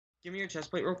Give me your chest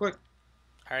plate real quick.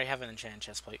 I already have an enchanted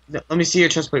chest plate. Let me see your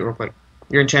chest plate real quick.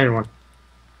 Your enchanted one.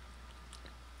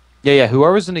 Yeah.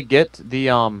 Whoever's gonna get the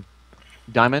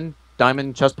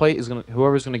diamond chest plate is gonna.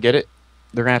 Whoever's gonna get it,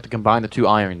 they're gonna have to combine the two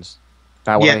irons.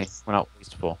 That way, Yes. we're not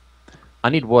wasteful. I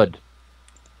need wood.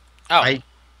 Oh,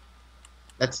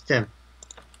 That's Tim.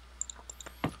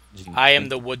 I am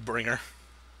the wood bringer.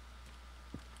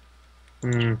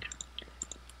 Hmm.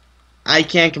 I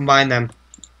can't combine them.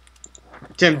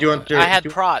 Tim, do you want to? I had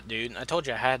prot, dude. I told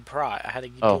you I had prot. I had to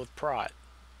deal with prot.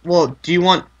 Well, do you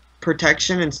want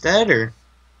protection instead, or?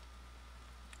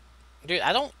 Dude,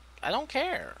 I don't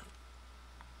care.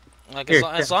 Like Here,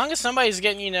 as long as somebody's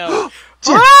getting, Tim.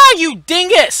 ah, you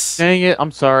dingus! Dang it!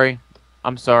 I'm sorry.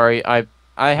 I'm sorry. That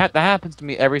happens to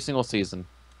me every single season.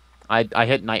 I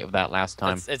hit night of that last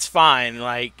time. It's fine.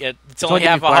 Like it's only only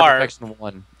half a fire heart. protection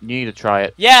 1. You need to try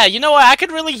it. Yeah, you know what? I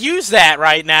could really use that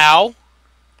right now.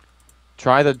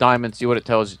 Try the diamond. See what it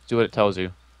tells you. See what it tells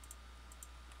you.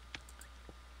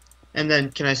 And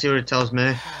then, can I see what it tells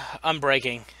me? I'm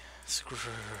breaking.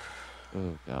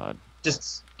 Oh God.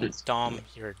 Just. Dom,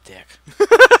 you're a dick.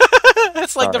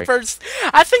 That's like the Sorry. first.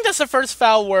 I think that's the first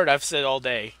foul word I've said all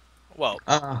day. Well,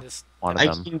 just, One of I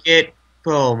them. can get.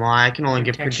 Oh my! I can only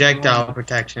get projectile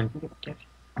protection.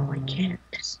 Oh, I can't.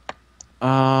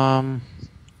 how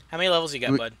many levels you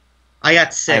got, We- bud? I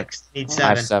got 6. Need I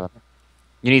have 7. 7.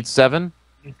 You need 7.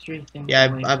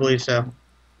 Yeah, I believe so.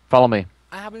 Follow me.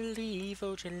 I believe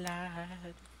OJ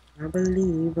lied. I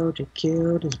believe OJ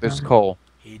killed his There's brother. coal.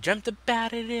 He dreamt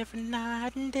about it every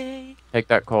night and day. Take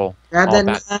that coal. Grabbed Oh, that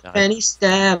that's knife nice. and he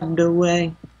stabbed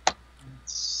away.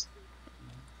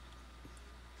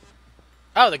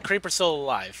 Oh, the creeper's still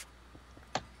alive.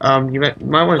 You might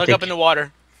want to Look take. up in the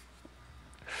water.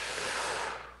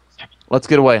 Let's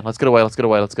get away. Let's get away. Let's get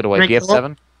away. Let's get away. Can I Do you have kill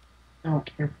 7? No,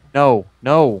 careful. No.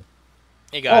 No.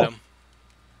 You got Oh. him.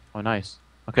 Oh, nice.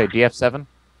 Okay. Do you have 7?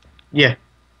 Yeah,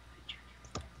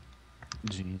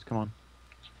 Jeez, come on.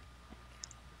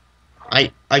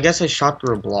 I guess I shot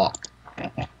through a block.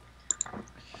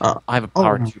 I have a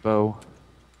power tubo.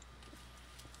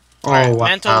 Oh Alright, wow!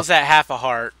 mental's at half a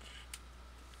heart.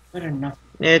 Better enough.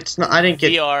 It's not. I didn't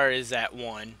get. VR is at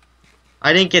 1.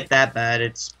 I didn't get that bad.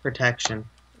 It's protection.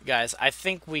 Guys, I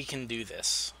think we can do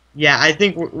this. Yeah, I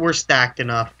think we're stacked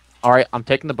enough. All right. I'm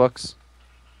taking the books.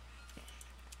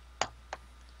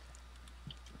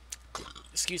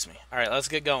 Excuse me. Alright, let's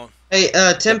get going. Hey,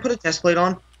 Tim, put a test plate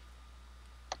on.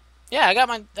 Yeah, I got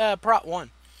my prot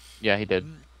 1. Yeah, he did.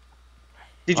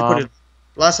 Did you put it?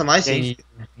 Last time I seen you,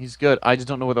 He's good. I just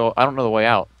don't know I don't know the way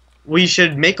out. we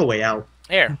should make a way out.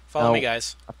 Here, follow No. me,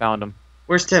 guys. I found him.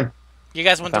 Where's Tim? You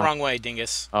guys went the Found- wrong way,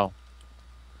 dingus.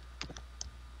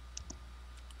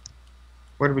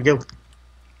 Where did we go?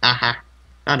 Aha,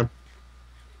 found him.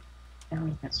 Now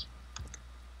that's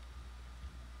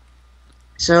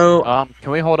So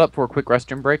Can we hold up for a quick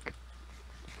restroom break?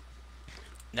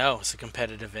 No, it's a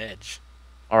competitive edge.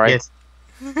 All right. yes,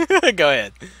 Go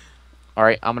ahead. All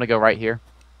right. I'm gonna go right here.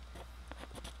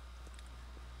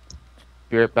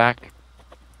 Be right back.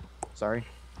 Sorry.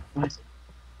 nice.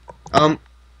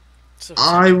 So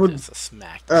I would- It's a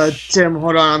smack. Tim,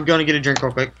 hold on. I'm gonna get a drink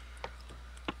real quick.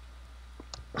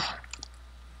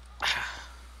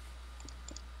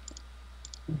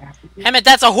 Emmett,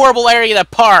 that's a horrible area to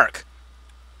park.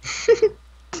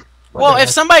 Well, if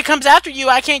somebody comes after you,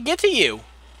 I can't get to you.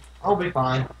 I'll be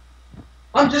fine.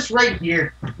 I'm just right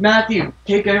here. Matthew,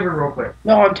 take over real quick.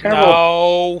 No, I'm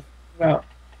terrible. No.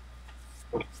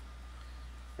 No.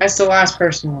 That's the last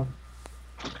person one.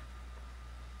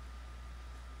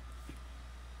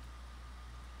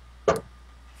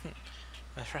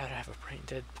 I'd rather have a brain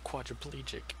dead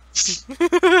quadriplegic.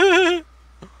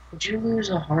 Would you lose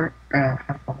a heart?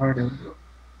 Half a heart over?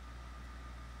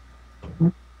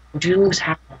 Would you lose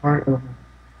half a heart over?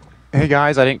 Hey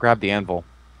guys, I didn't grab the anvil.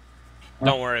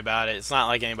 Don't worry about it. It's not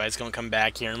like anybody's gonna come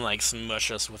back here and like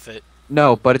smush us with it.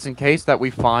 No, but it's in case that we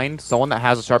find someone that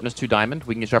has a sharpness 2 diamond,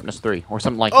 we can get sharpness 3 or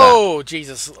something like that. Oh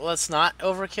Jesus! Let's not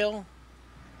overkill.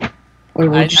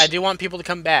 Wait, I do want people to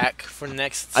come back for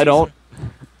next season. I don't.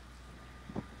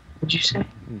 What'd you say?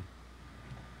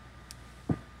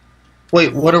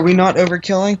 Wait, what are we not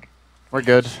overkilling? We're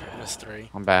good. That's 3.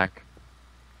 I'm back.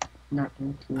 Not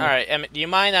going to. All right, Emmett. Do you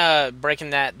mind breaking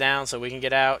that down so we can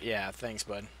get out? Yeah, thanks,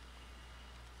 bud.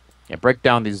 Yeah, break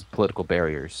down these political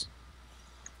barriers.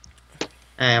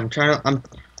 Hey, I'm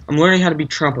learning how to be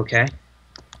Trump. Okay.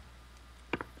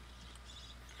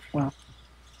 Well.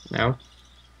 No.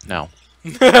 No.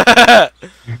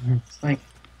 It's like,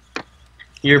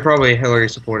 You're probably a Hillary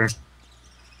supporter.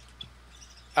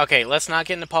 Okay, let's not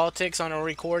get into politics on a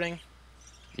recording.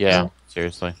 Yeah,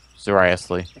 seriously.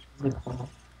 seriously.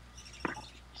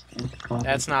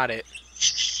 That's not it.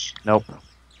 Nope.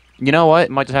 You know what?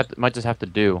 Might just have to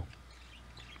do.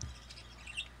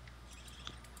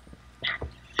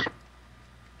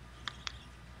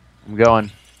 I'm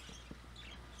going.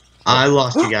 I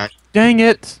lost you guys. Dang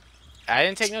it! I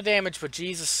didn't take no damage, but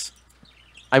Jesus.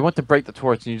 I went to break the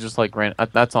torch and you just like ran.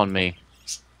 That's on me.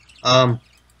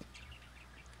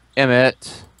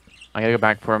 Emmett. I gotta go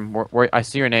back for him. I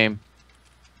see your name.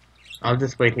 I'll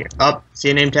just wait here. Up. See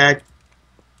a name tag?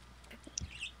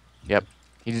 Yep.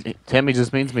 Timmy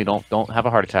just means me. Don't have a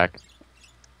heart attack.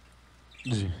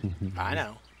 I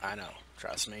know.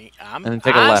 Trust me. And then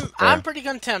take a left there. I'm pretty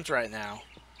content right now.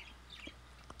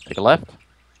 Take a left.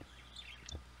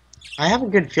 I have a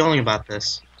good feeling about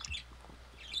this.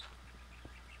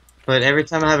 But every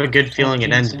time I have a good feeling,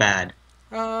 it ends bad.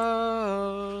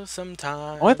 Oh,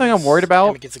 sometimes. Only thing I'm worried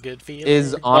about gets a good feeling.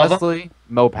 is honestly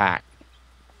Mopac.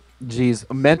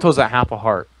 Jeez, Mental's at half a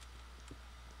heart.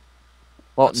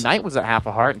 Well, Knight was at half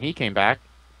a heart and he came back.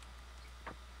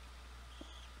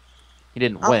 He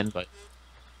didn't win, but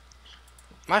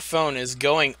my phone is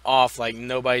going off like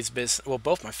nobody's business. Well,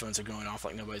 both my phones are going off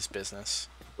like nobody's business.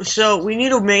 So we need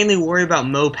to mainly worry about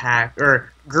Mopac.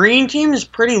 Or Green Team is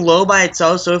pretty low by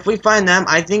itself, so if we find them,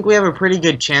 I think we have a pretty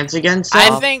good chance against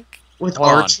them. I think with hold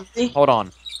archery. Hold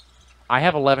on. I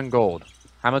have 11 gold.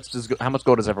 How much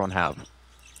gold does everyone have?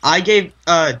 I gave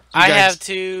I have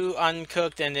 2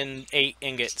 uncooked and then 8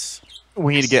 ingots.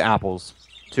 We need to get apples.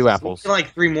 2 apples.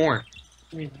 Like 3 more.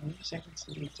 9,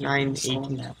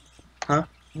 18. Huh?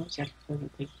 I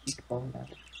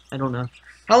I don't know.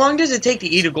 How long does it take to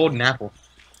eat a golden apple?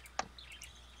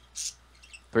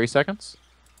 3 seconds?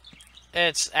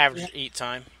 It's average eat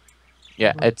time.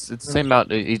 Yeah, it's the same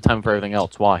amount each time for everything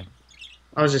else. Why?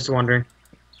 I was just wondering.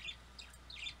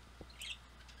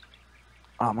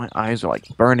 Oh, my eyes are like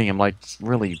burning. I'm like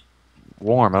really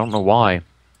warm. I don't know why.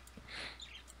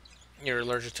 You're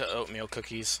allergic to oatmeal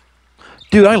cookies.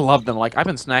 Dude, I love them. Like I've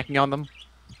been snacking on them.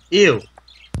 Ew.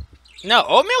 No,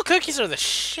 oatmeal cookies are the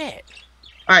shit.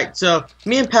 Alright, so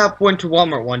me and Pap went to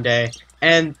Walmart one day,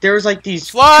 and there was like these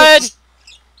Flood!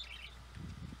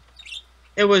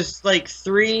 It was like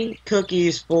 3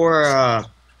 cookies for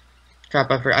crap,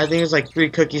 I forgot. I think it was like 3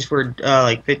 cookies for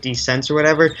like 50 cents or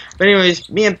whatever. But anyways,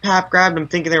 me and Pap grabbed them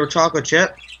thinking they were chocolate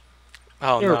chip.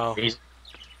 Oh They were no. crazy.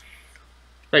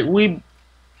 Like we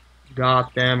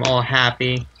got them all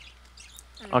happy.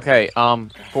 Okay,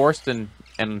 forest and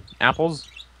apples.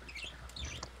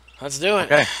 Let's do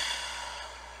it. Okay.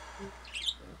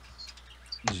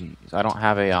 Jeez, I don't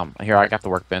have a Here, I got the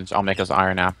workbench. I'll make us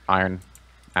iron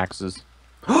axes.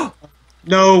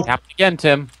 No. Happened again,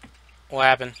 Tim. What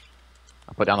happened?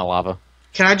 I'll put down the lava.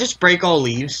 Can I just break all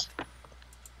leaves?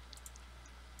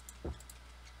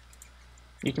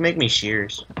 You can make me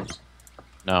shears.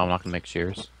 No, I'm not gonna make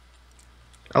shears.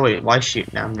 Oh wait, why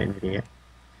shoot? Now I'm an idiot.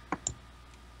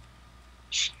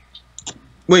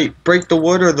 Wait, break the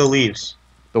wood or the leaves?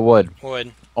 The wood.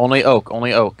 Wood. Only oak.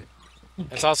 Only oak.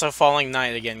 It's also falling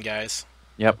night again, guys.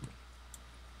 Yep.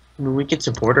 I mean, we could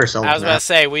support ourselves. I was now. about to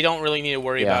say, we don't really need to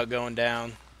worry Yeah. about going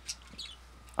down.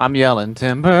 I'm yelling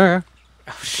timber.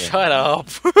 Oh, shut up.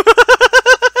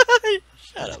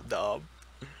 Shut up, Dom.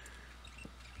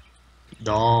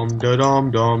 Dom da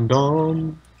dom dom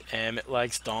dom. Emmett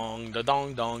likes dong, da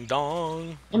dong, dong,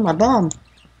 dong. In my dom.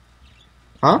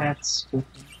 Huh? That's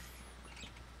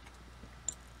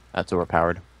That's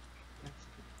overpowered.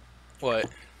 What?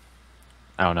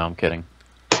 I don't know. I'm kidding.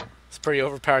 It's pretty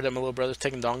overpowered that my little brother's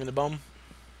taking dong in the bum.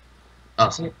 Oh.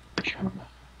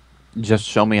 Just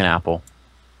show me an apple.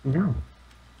 No.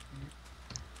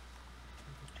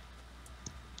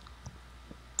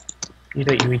 You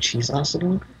don't eat cheese sauce at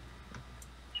all?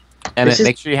 And This is-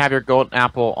 make sure you have your golden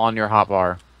apple on your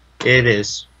hotbar. It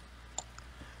is.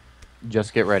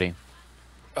 Just get ready.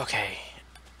 Okay.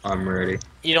 I'm ready.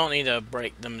 You don't need to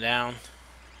break them down.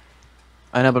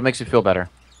 I know, but it makes you feel better.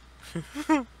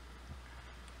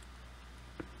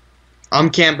 I'm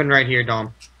camping right here,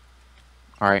 Dom.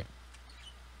 Alright.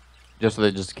 Just so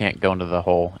they just can't go into the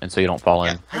hole, and so you don't fall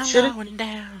in. I'm should've- going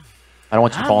down. I don't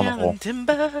want you to fall in the I'm hole. yelling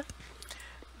timber.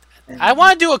 I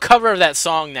want to do a cover of that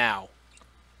song now.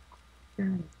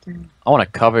 I want to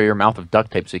cover your mouth with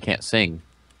duct tape so you can't sing.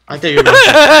 I thought you were going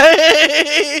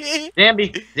to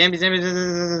Zambi.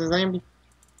 Zambi.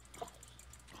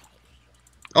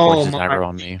 Oh Horses my aggro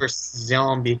on me. you're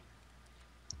zombie.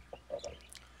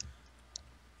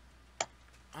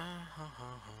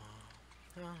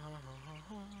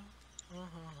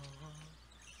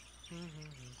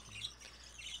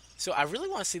 So I really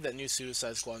want to see that new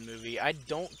Suicide Squad movie. I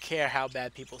don't care how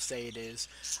bad people say it is.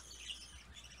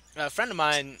 A friend of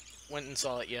mine went and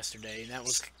saw it yesterday, and that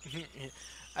was.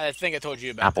 I think I told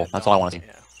you about Apple. that. That's all I want to see.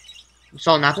 Yeah. You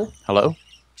saw an apple? Hello?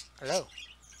 Hello.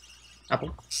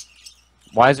 Apple.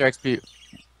 Why is there XP?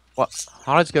 What?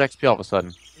 How did it get XP all of a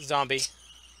sudden? Zombie.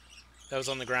 That was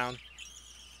on the ground.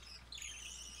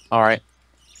 Alright.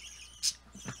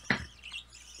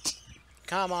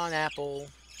 Come on, Apple.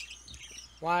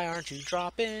 Why aren't you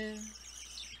dropping?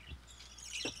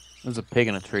 There's a pig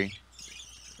in a tree.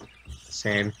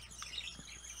 Same.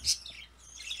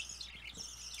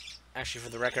 Actually, for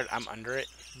the record, I'm under it.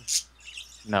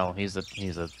 No, he's a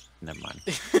never mind.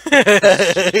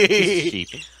 Sheep.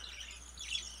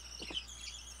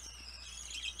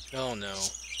 Oh no.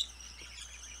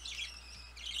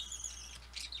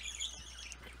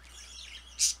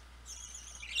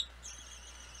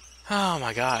 Oh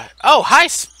my god. Oh, hi,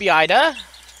 Spider! I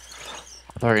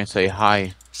thought you were gonna say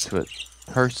hi to a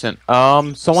person.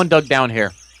 Someone dug down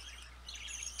here.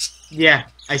 Yeah,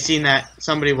 I seen that.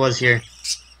 Somebody was here.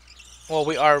 Well,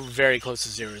 we are very close to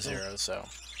 0-0, so.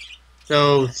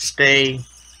 So stay.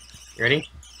 You ready?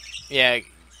 Yeah,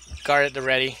 guard at the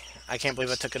ready. I can't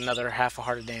believe I took another half a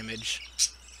heart of damage.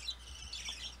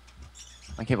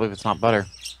 I can't believe it's not butter.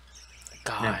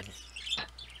 God.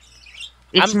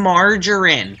 It's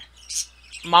margarine.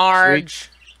 Marge.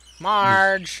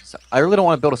 Marge. I really don't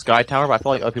want to build a sky tower, but I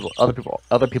feel like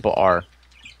other people are.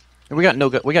 And we got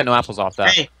no apples off that.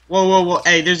 Hey, whoa!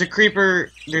 Hey, there's a creeper.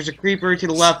 There's a creeper to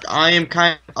the left. I am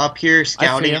kind of up here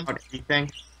scouting him. out anything.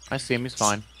 I see him. He's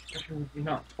fine. Do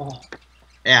not fall.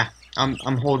 Yeah, I'm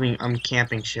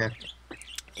camping shit.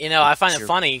 You know, I find it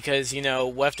funny because, you know,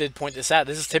 Wef did point this out.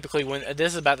 This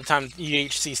is about the time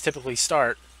UHCs typically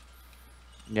start.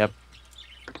 Yep.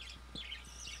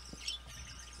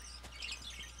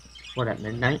 What, at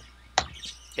midnight?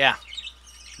 Yeah.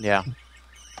 Yeah.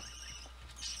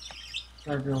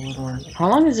 How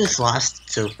long has this lasted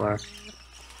so far?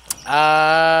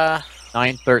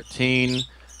 9:13,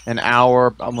 an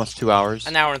hour, almost 2 hours.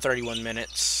 An hour and 31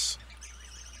 minutes.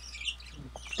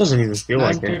 Doesn't even feel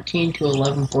like it. 9:13 to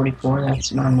 11:44.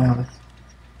 That's not an hour.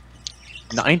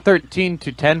 9:13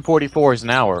 to 10:44 is an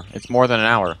hour. It's more than an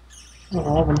hour.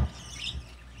 11.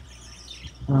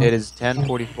 It is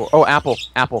 10:44. Oh, apple.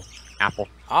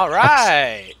 All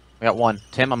right. We got one.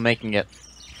 Tim, I'm making it.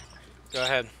 Go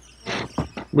ahead.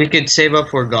 We could save up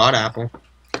for God Apple.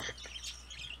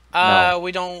 No.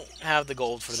 We don't have the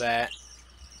gold for that.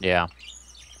 Yeah.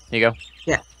 Here you go.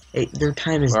 Hey, their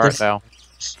time is Where art different. thou?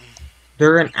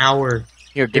 They're an hour.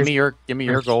 Here, give me your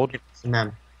gold. And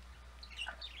them.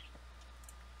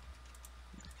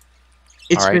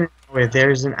 It's All right. been an hour.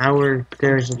 There's an hour.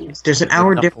 There's an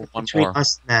hour Enough for difference one between more.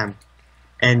 us and them,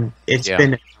 and it's Yeah.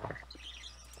 been an hour.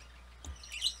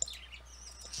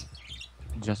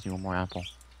 Just need one more apple.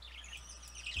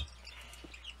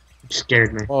 It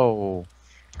scared me. Whoa.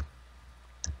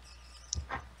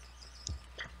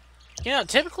 You know,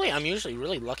 typically I'm usually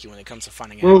really lucky when it comes to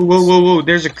finding Whoa, apples. whoa!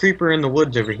 There's a creeper in the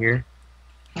woods over here.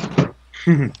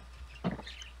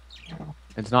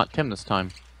 It's not Tim this time.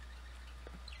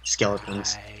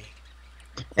 Skeletons. Hi.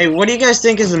 Hey, what do you guys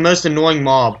think is the most annoying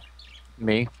mob?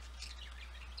 Me.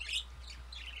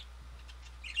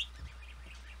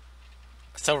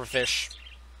 Silverfish.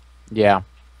 Yeah.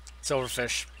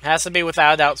 Silverfish. Has to be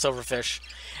without a doubt silverfish.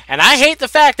 And I hate the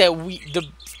fact that the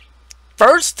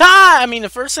first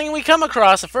thing we come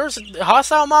across, the first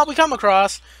hostile mob we come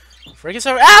across, freaking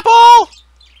silver apple!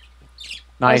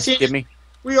 Nice. see- Give me.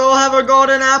 We all have a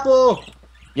golden apple.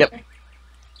 Yep.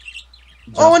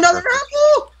 Oh, Just another perfect.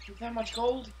 apple! Is that much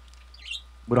gold?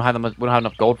 We don't have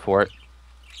enough gold for it.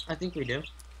 I think we do.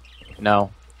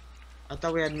 No. I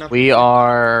thought we had enough. We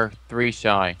are 3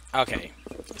 shy. Okay.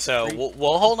 So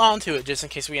we'll hold on to it just in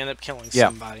case we end up killing Yeah.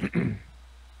 somebody.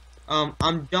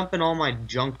 I'm dumping all my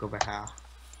junk over half.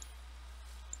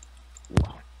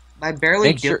 I barely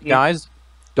Make sure, do. guys,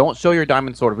 don't show your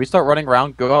diamond sword. If we start running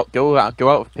around, go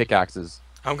out with pickaxes.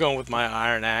 I'm going with my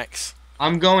iron axe.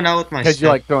 I'm going out with my. Because you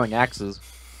like throwing axes.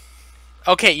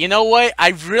 Okay, you know what? I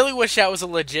really wish that was a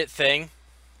legit thing.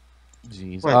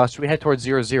 Jeez. What? Should we head towards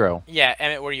 0-0? Yeah,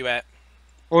 Emmett, where you at?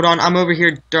 Hold on, I'm over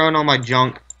here throwing all my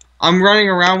junk. I'm running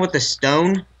around with a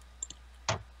stone.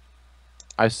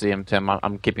 I see him, Tim.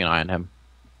 I'm keeping an eye on him.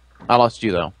 I lost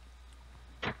you though.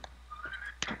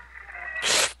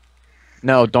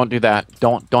 No, don't do that.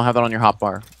 Don't have that on your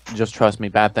hotbar. Just trust me.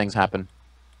 Bad things happen.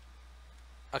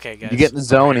 Okay, guys. You get in the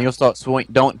zone and you'll start swing.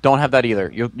 Don't have that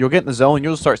either. You'll get in the zone and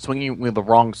you'll start swinging with the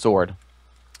wrong sword.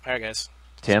 All right, guys.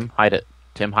 Tim, hide it.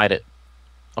 Tim, hide it.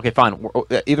 Okay, fine.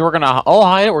 Either we're gonna all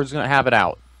hide it or we're just gonna have it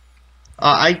out.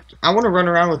 I want to run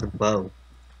around with a bow.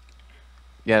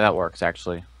 Yeah, that works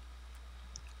actually.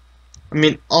 I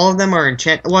mean, all of them are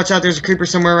enchanted. Watch out, there's a creeper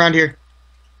somewhere around here.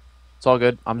 It's all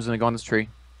good. I'm just gonna go on this tree.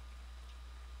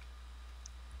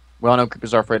 We all know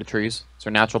creepers are afraid of trees. It's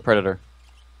their natural predator.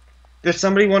 Does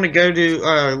somebody want to go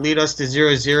to lead us to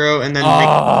 0-0 and then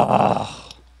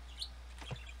Oh.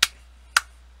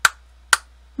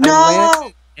 make... I No!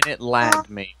 landed and it lagged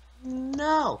me.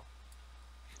 No!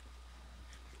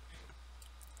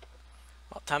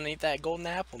 Well, time to eat that golden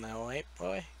apple now, right,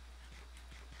 boy?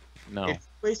 No. If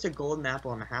you waste a golden apple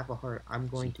on a half a heart, I'm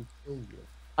going to kill you.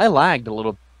 I lagged a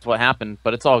little. That's what happened,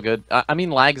 but it's all good. I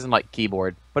mean, lag isn't like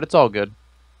keyboard, but it's all good.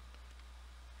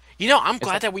 You know, I'm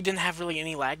glad that we didn't have really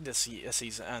any lag this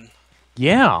season.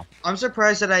 Yeah. I'm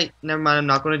surprised that Never mind, I'm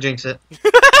not going to jinx it.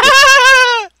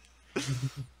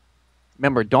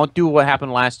 Remember, don't do what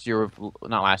happened last year.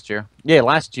 Not last year. Yeah,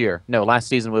 last year. No, last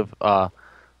season with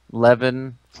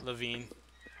Levine.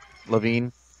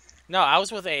 No, I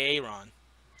was with Aaron.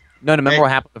 No, remember Hey. what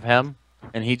happened with him?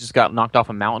 And he just got knocked off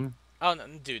a mountain? Oh, no,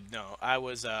 dude, no. I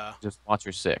was Just watch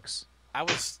your 6.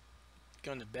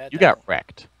 going to bed. You got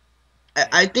wrecked.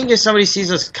 I think if somebody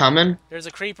sees us coming... There's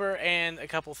a creeper and a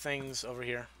couple things over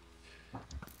here.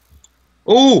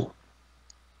 Ooh!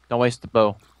 Don't waste the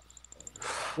bow.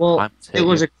 Well, I'm it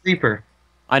was a creeper.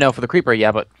 I know, for the creeper,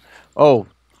 yeah, but... Oh,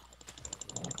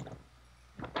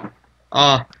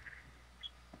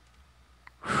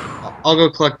 I'll go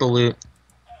collect the loot.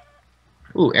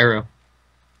 Ooh, arrow.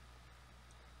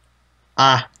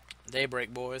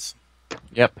 Daybreak, boys.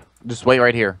 yep. Just wait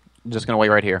right here. I'm just gonna wait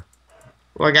right here.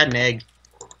 Oh, I got an egg.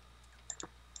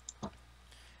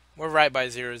 We're right by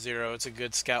 0-0. It's a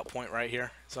good scout point right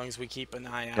here, as long as we keep an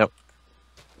eye out. Yep.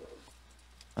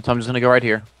 So I'm just gonna go right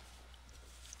here.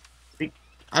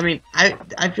 I mean,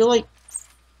 I feel like...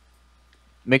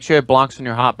 Make sure it blocks on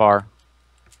your hotbar.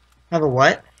 Have a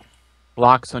what?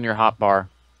 Blocks on your hotbar.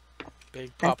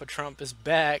 Big Papa Trump is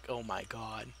back. Oh my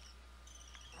god.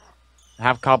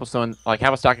 Have cobblestone, like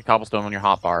have a stack of cobblestone on your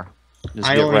hotbar. Just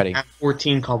I get only ready. have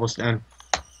 14 cobblestone.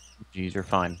 Jeez, you're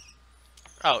fine.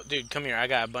 Oh, dude, come here. I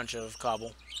got a bunch of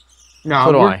cobble. No,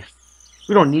 So do I.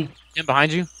 we don't need... Tim,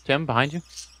 behind you. Tim, behind you.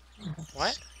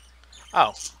 What?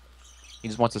 Oh. He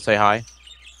just wants to say hi.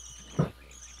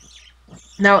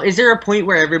 Now, is there a point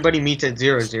where everybody meets at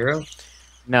 0-0?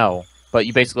 No, but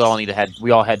you basically all need to head. We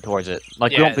all head towards it.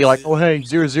 Like, Yeah, we don't be like, oh hey,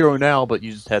 0-0 now, but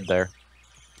you just head there.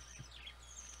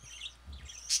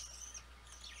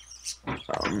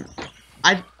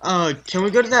 Can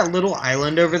we go to that little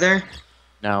island over there?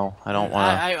 No, I don't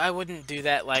want to. I wouldn't do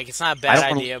that. Like, it's not a I bad don't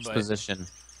want idea, to but... position.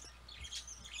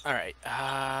 Alright,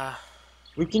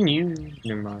 We can use...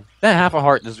 Never mind. That half a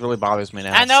heart just really bothers me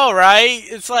now. I know, right?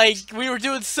 It's like, we were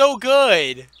doing so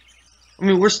good. I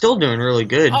mean, we're still doing really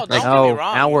good. Oh, Like, don't get No, me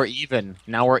wrong. now we're even.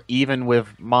 Now we're even with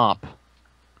Mop.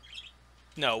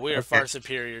 No, we are Okay. far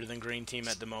superior than Green Team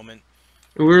at the moment.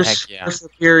 we're Heck yeah.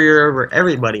 superior over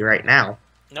everybody right now.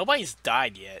 Nobody's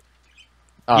died yet.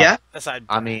 Yeah? Aside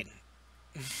I mean-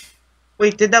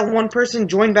 Wait, did that one person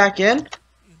join back in?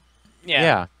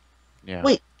 yeah. Yeah.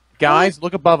 Wait, Guys,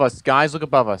 look above us. Guys, look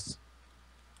above us.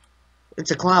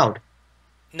 It's a cloud.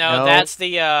 No, No, that's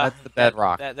the, That's the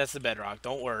bedrock. that's the bedrock.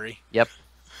 Don't worry. I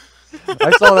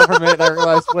saw that for a minute and I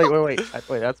realized, wait,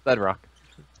 that's bedrock.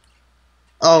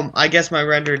 I guess my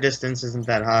render distance isn't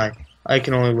that high. I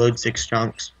can only load 6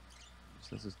 chunks.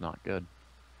 This is not good.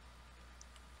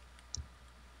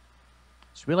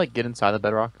 Should we, like, get inside the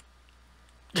bedrock?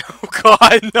 Oh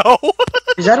god, no!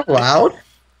 Is that allowed?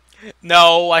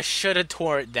 No, I should have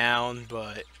tore it down,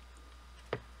 but...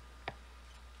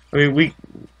 I mean,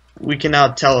 we can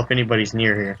now tell if anybody's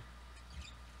near here.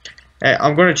 Hey,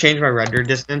 I'm going to change my render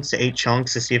distance to 8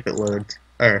 chunks to see if it loads.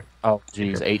 Or Oh,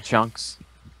 jeez, 8 chunks.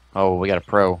 Oh, we got a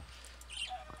pro.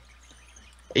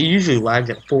 it usually lags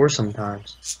at 4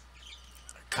 sometimes.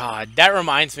 God, that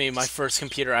reminds me of my first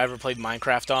computer I ever played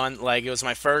Minecraft on. Like, it was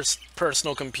my first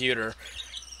personal computer.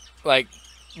 Like,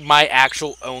 my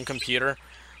actual own computer.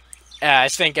 I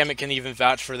think Emmett can even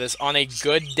vouch for this. On a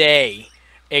good day,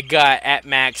 it got at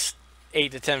max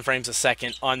 8 to 10 frames a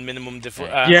second on minimum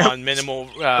on minimal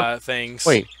things.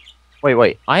 Wait.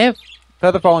 I have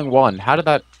Feather Falling 1. How did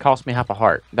that cost me half a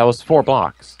heart? That was 4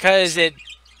 blocks. Because it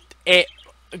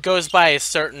goes by a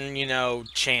certain,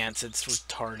 chance. It's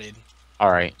retarded.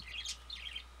 Alright.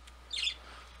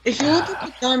 If you look at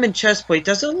the diamond chest plate,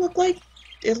 does it look like...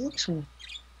 It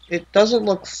doesn't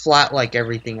look flat like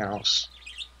everything else.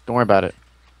 Don't worry about it.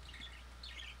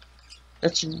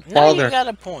 That's No, you bothering. got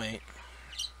a point.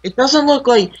 It doesn't look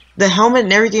like... The helmet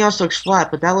and everything else looks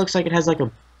flat, but that looks like it has like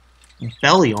a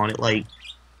belly on it, like...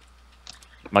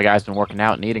 My guy's been working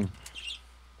out and eating.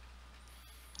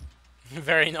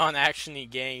 Very non-actiony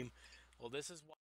game. Well, this is...